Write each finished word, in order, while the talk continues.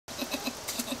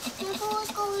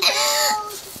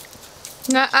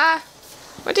Nuh-uh.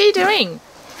 What are you doing?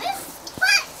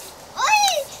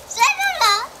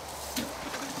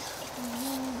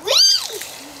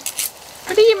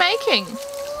 What are you making?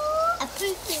 A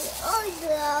poo-poo. Oh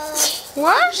no.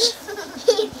 What?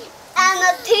 I'm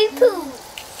a poo-poo.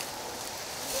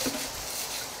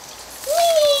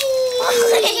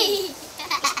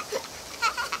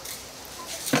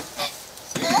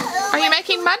 Are you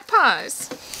making mud pies?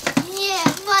 Yeah,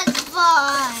 mud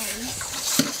pies.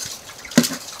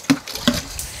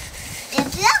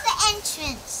 There's the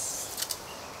entrance.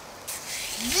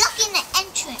 Look in the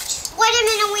entrance. Wait a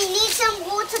minute, we need some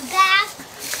water back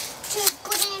to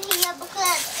put in here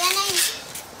because then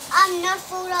I'm not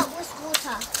full up with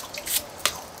water.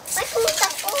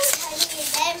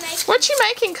 What you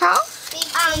making, Carl?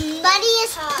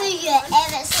 Muddiest poo you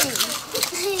ever seen.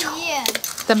 Yeah.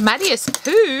 The muddiest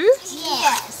poo?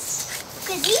 Yes.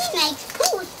 Because he makes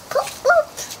poo. Poop, poop.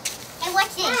 And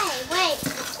what's this? Hey, wait.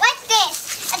 What's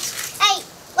this? Hey,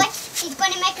 what? He's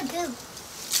going to make a poo.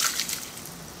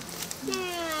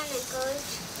 It goes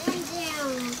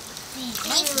down.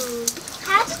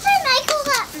 How did they make all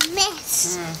that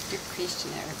mess? Good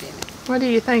question, Arabella. What do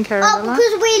you think, Oh, Arabella?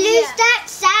 because we lose that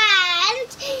sand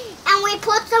and we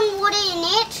put some water in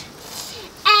it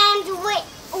and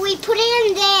we put it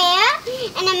in there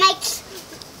and it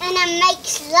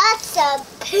makes lots of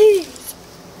poos.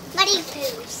 Muddy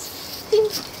poos.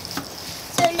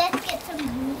 So let's get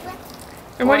some water.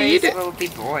 And what are you Boys doing? will be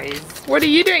boys. What are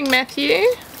you doing, Matthew? What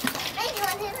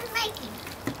is he making?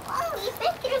 Oh, he's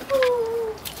making a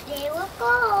poo. There we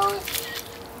go.